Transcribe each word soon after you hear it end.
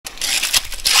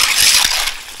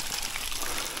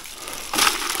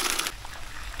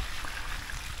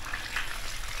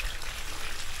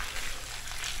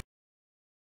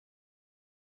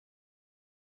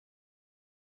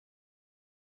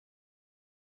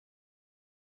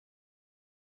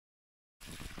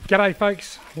G'day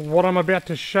folks, what I'm about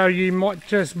to show you might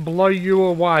just blow you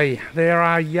away. There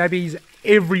are yabbies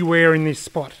everywhere in this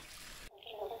spot.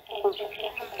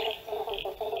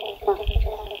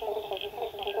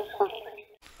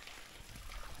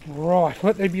 Right,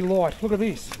 let there be light. Look at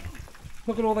this.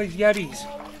 Look at all these yabbies.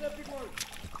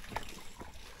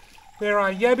 There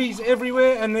are yabbies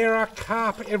everywhere and there are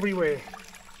carp everywhere.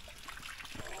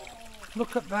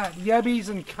 Look at that, yabbies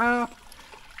and carp.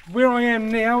 Where I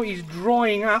am now is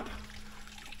drying up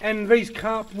and these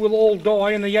carp will all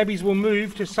die and the yabbies will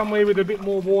move to somewhere with a bit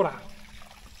more water.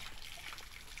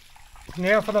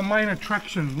 Now for the main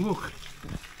attraction, look.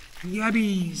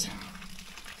 Yabbies.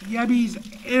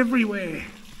 Yabbies everywhere.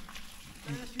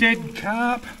 Dead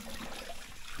carp.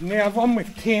 Now if I'm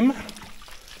with Tim,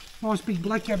 nice big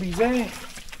black yabbies there.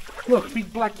 Look,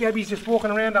 big black yabbies just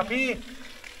walking around up here.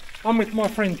 I'm with my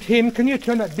friend Tim. Can you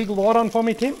turn that big light on for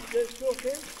me, Tim? Yes, sure,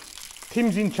 Tim.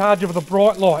 Tim's in charge of the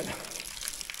bright light.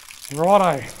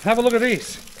 Righto, have a look at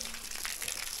this.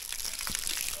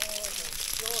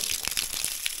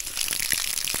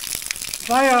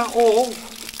 They are all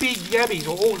big yabbies,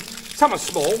 or all, some are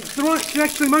small.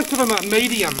 Actually, most of them are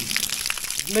mediums.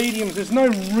 There's no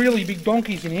really big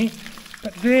donkeys in here,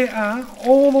 but there are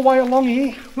all the way along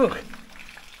here. Look.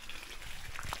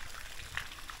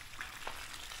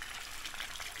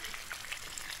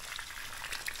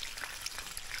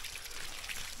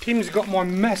 Tim's got my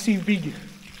massive big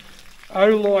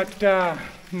Olight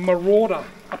marauder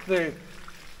up there,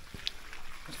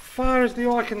 as far as the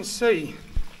eye can see.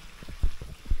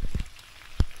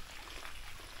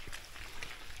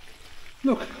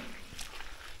 Look,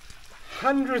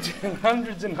 hundreds and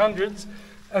hundreds and hundreds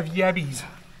of yabbies.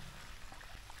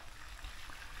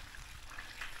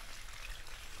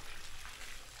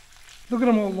 Look at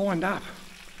them all lined up.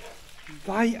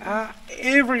 They are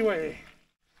everywhere.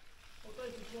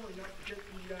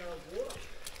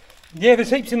 Yeah, there's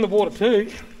heaps in the water too,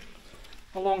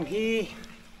 along here.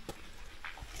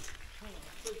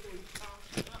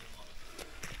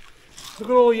 Look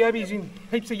at all the yabbies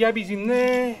heaps of yabbies in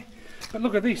there. But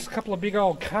look at this, a couple of big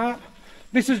old carp.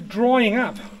 This is drying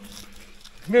up.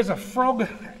 There's a frog,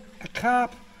 a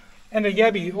carp and a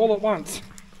yabby all at once.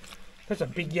 That's a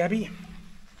big yabby.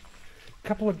 A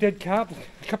couple of dead carp,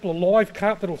 a couple of live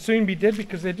carp that'll soon be dead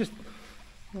because they're just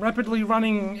rapidly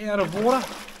running out of water.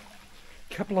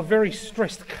 A couple of very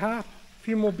stressed carp, a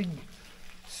few more big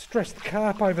stressed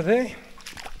carp over there.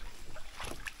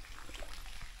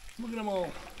 Look at them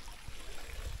all.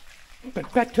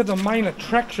 But back to the main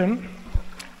attraction.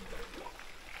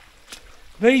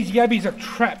 These yabbies are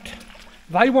trapped.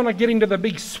 They want to get into the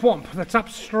big swamp that's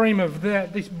upstream of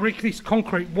this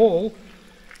concrete wall.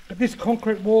 But this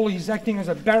concrete wall is acting as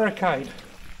a barricade.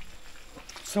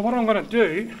 So what I'm going to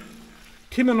do,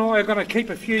 Tim and I are going to keep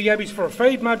a few yabbies for a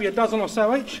feed, maybe a dozen or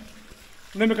so each.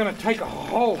 And then we're going to take a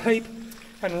whole heap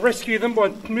and rescue them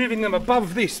by moving them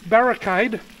above this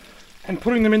barricade and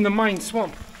putting them in the main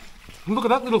swamp. And look at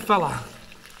that little fella.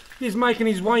 He's making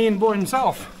his way in by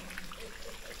himself.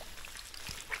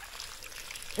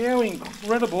 How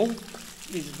incredible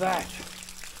is that?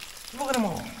 Look at them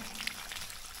all.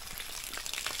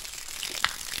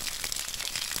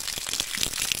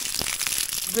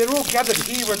 They're all gathered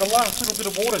here where the last little bit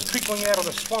of water is trickling out of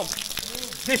the swamp.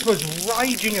 This was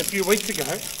raging a few weeks ago.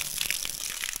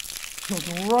 It was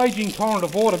a raging torrent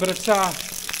of water, but it's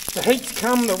the heat's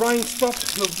come, the rain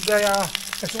stopped. Look,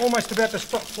 it's almost about to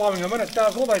stop flowing. And when it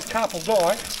does, all those carp will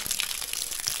die.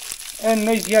 And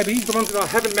these yabbies, the ones that I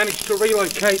haven't managed to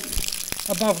relocate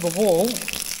above the wall,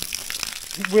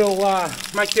 will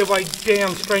make their way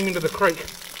downstream into the creek.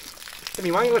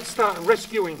 Anyway, let's start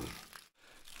rescuing.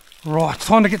 Right,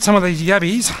 time to get some of these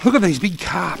yabbies. Look at these big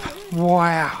carp.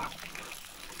 Wow.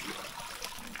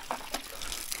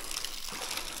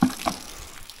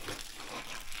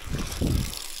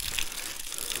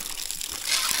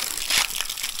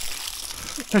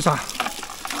 There's a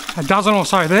dozen or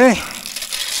so there.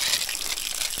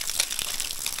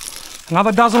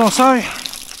 Another dozen or so.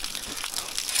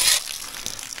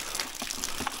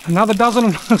 Another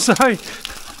dozen or so.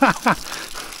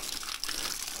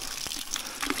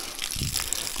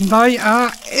 They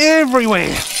are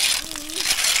everywhere.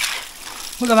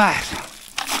 Look at that.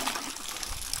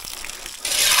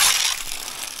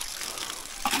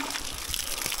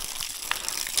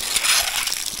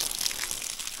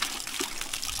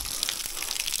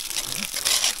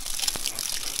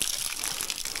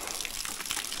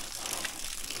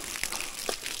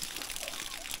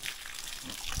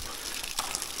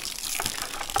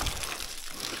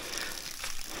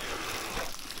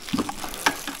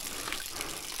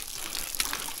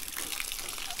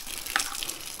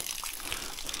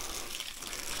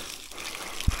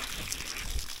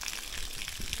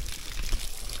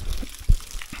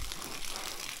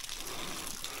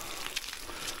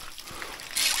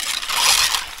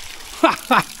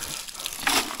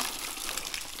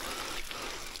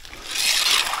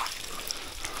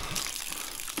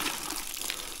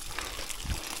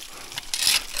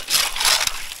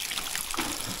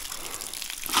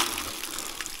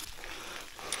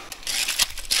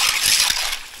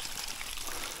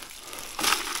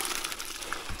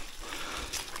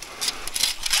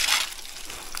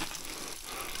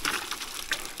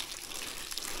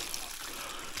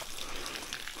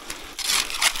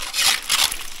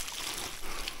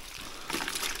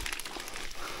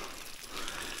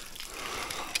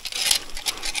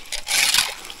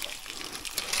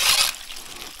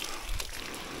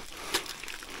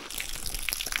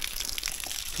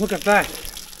 Look at that.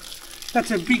 That's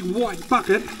a big white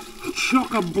bucket,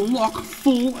 chock-a-block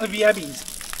full of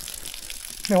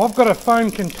yabbies. Now I've got a foam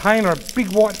container, a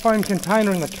big white foam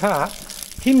container in the car.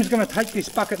 Tim's going to take this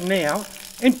bucket now,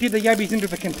 empty the yabbies into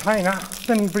the container,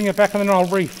 then bring it back and then I'll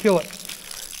refill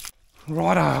it.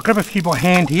 Righto, I'll grab a few by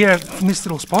hand here in this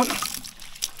little spot.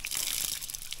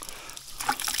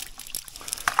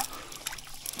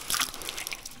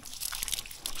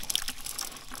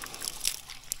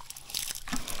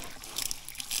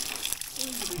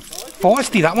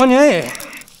 Feisty, that one, yeah.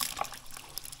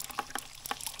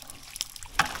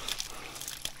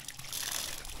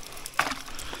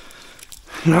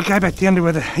 And I'll go back down to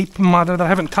where the heap of mud that I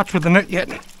haven't touched with the net yet.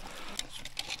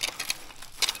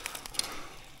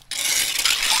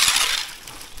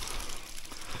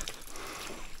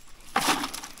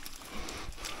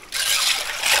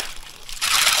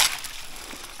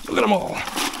 Look at them all.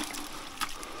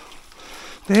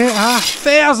 There are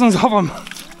thousands of them.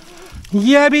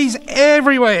 Yabbies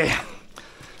everywhere.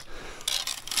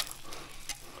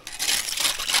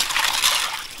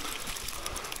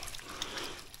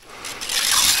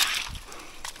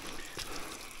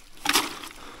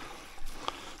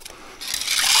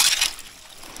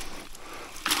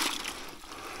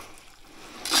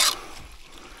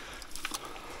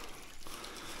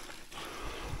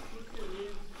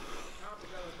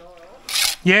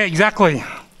 Yeah, exactly.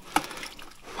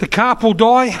 The carp will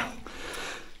die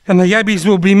and the yabbies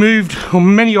will be moved, or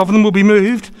many of them will be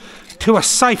moved, to a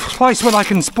safe place where they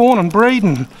can spawn and breed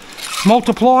and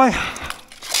multiply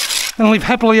and live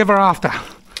happily ever after.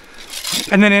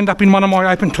 And then end up in one of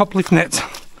my open top lift nets.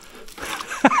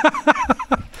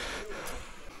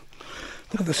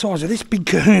 Look at the size of this big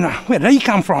kahuna. Where did he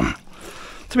come from?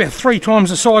 It's about 3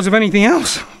 times the size of anything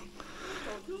else.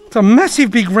 It's a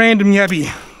massive big random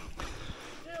yabby.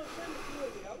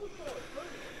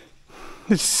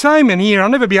 There's so many here, I'll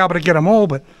never be able to get them all,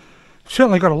 but I've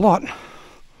certainly got a lot.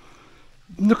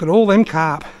 Look at all them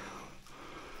carp.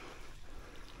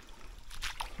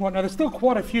 Right, now there's still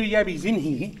quite a few yabbies in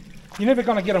here. You're never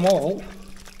going to get them all.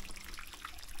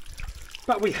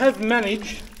 But we have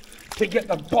managed to get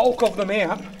the bulk of them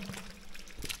out.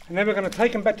 And then we're going to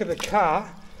take them back to the car,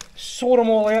 sort them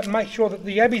all out and make sure that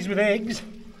the yabbies with eggs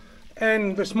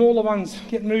and the smaller ones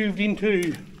get moved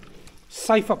into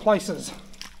safer places.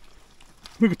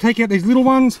 We could take out these little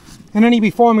ones and only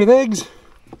be fine with eggs,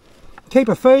 keep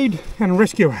a feed and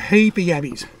rescue a heap of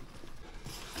yabbies.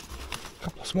 A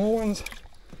couple of small ones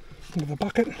into the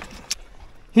bucket.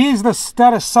 Here's the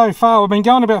status so far. We've been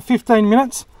going about 15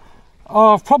 minutes.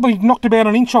 I've probably knocked about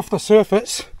an inch off the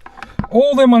surface.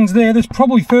 All them ones there, there's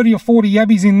probably 30 or 40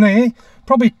 yabbies in there,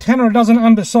 probably 10 or a dozen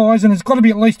undersized, and there's got to be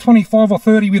at least 25 or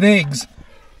 30 with eggs.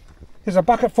 There's a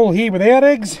bucket full here without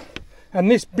eggs. And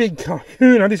this big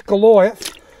kahuna, this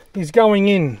Goliath, is going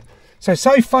in. So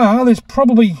far, there's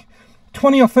probably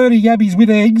 20 or 30 yabbies with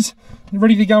eggs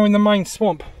ready to go in the main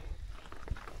swamp.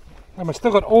 And we've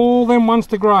still got all them ones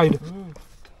to grade.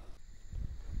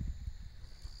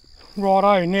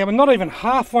 Righto, now we're not even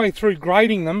halfway through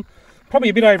grading them, probably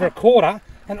a bit over a quarter,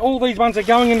 and all these ones are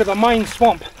going into the main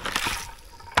swamp.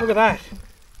 Look at that.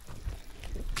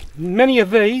 Many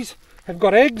of these have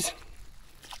got eggs.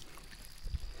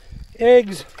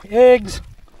 Eggs,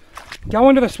 go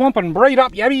into the swamp and breed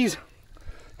up, yabbies.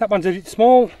 That one's a bit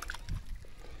small.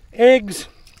 Eggs.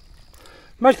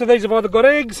 Most of these have either got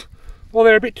eggs or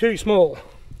they're a bit too small.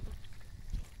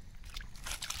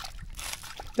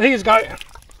 There you go.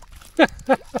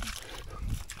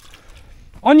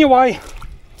 On your way.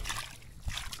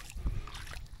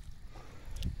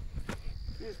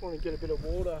 You just want to get a bit of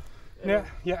water. Yeah,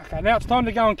 okay, now it's time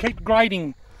to go and keep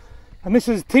grading. And this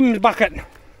is Tim's bucket.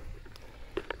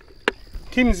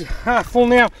 Tim's half full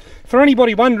now. For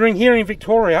anybody wondering, here in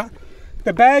Victoria,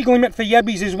 the bag limit for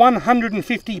yabbies is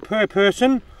 150 per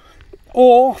person,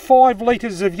 or 5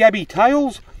 litres of yabby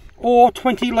tails, or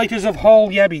 20 litres of whole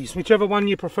yabbies, whichever one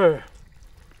you prefer.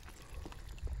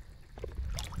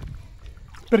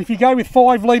 But if you go with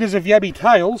 5 litres of yabby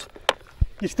tails,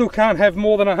 you still can't have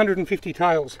more than 150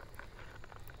 tails.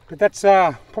 But that's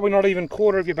probably not even a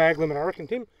quarter of your bag limit, I reckon,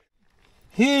 Tim.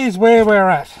 Here's where we're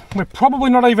at. We're probably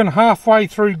not even halfway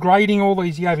through grading all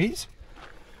these yabbies.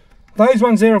 Those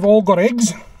ones there have all got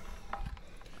eggs.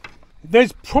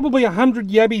 There's probably 100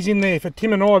 yabbies in there for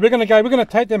Tim and I. We're going to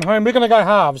take them home. We're going to go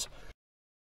halves.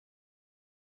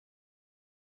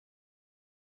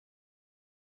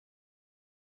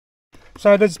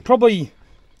 So there's probably,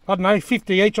 I don't know,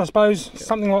 50 each, I suppose,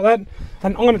 something like that.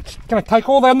 And I'm going to take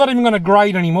all that. I'm not even going to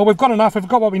grade anymore. We've got enough. We've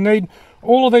got what we need.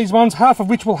 All of these ones, half of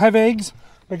which will have eggs,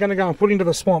 we're going to go and put into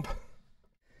the swamp.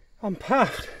 I'm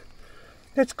puffed.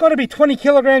 There's got to be 20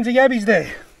 kilograms of yabbies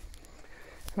there.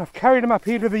 And I've carried them up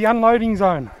here to the unloading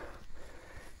zone,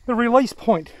 the release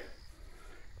point,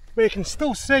 where you can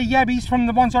still see yabbies from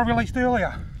the ones I released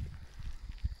earlier.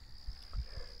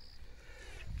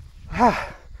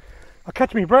 I'll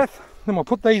catch my breath, then we'll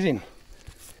put these in.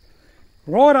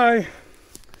 Righto,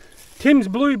 Tim's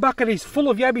blue bucket is full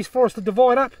of yabbies for us to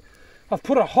divide up. I've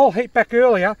put a whole heap back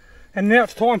earlier, and now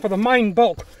it's time for the main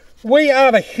bulk. We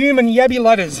are the human yabby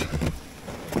ladders,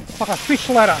 like a fish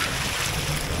ladder.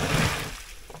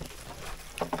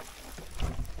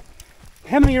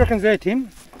 How many you reckon's there, Tim?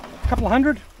 A couple of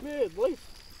hundred? Yeah, at least.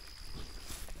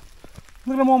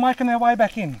 Look at them all making their way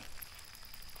back in.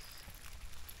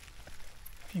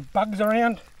 A few bugs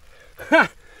around.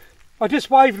 I just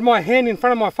waved my hand in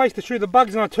front of my face to shoot the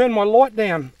bugs and I turned my light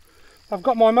down. I've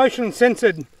got my motion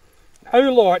censored O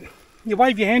light. You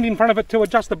wave your hand in front of it to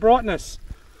adjust the brightness.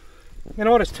 And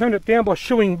I just turned it down by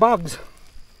shooing bugs.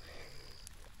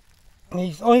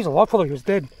 He's alive. I thought he was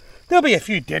dead. There'll be a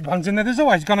few dead ones in there. There's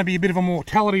always going to be a bit of a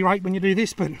mortality rate when you do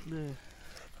this, but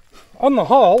on the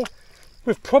whole,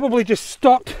 we've probably just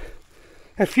stocked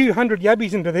a few hundred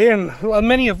yabbies into there, and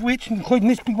many of which, including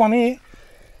this big one here,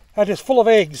 are just full of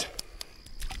eggs.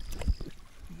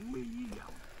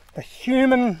 The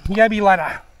human yabby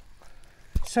ladder.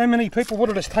 So many people would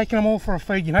have just taken them all for a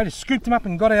feed, you know, just scooped them up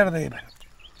and got out of there. But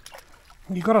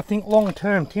you've got to think long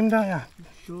term, Tim, don't you?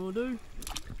 Sure do.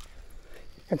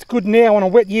 It's good now on a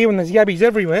wet year when there's yabbies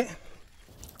everywhere.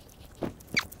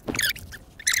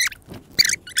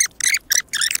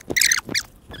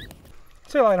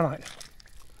 See you later, mate.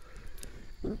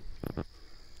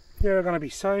 There are going to be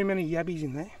so many yabbies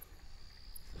in there.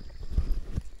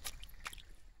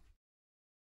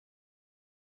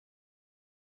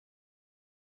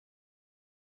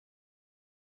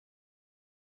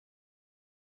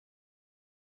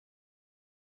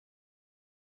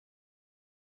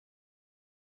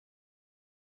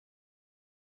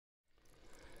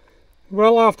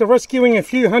 Well, after rescuing a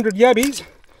few hundred yabbies,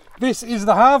 this is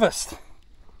the harvest.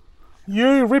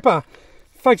 You ripper.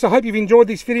 Folks, I hope you've enjoyed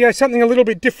this video, something a little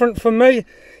bit different from me.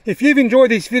 If you've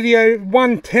enjoyed this video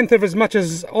 1/10 of as much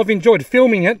as I've enjoyed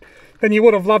filming it, then you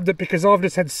would have loved it because I've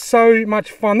just had so much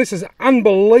fun. This is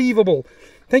unbelievable.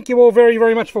 Thank you all very,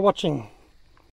 very much for watching.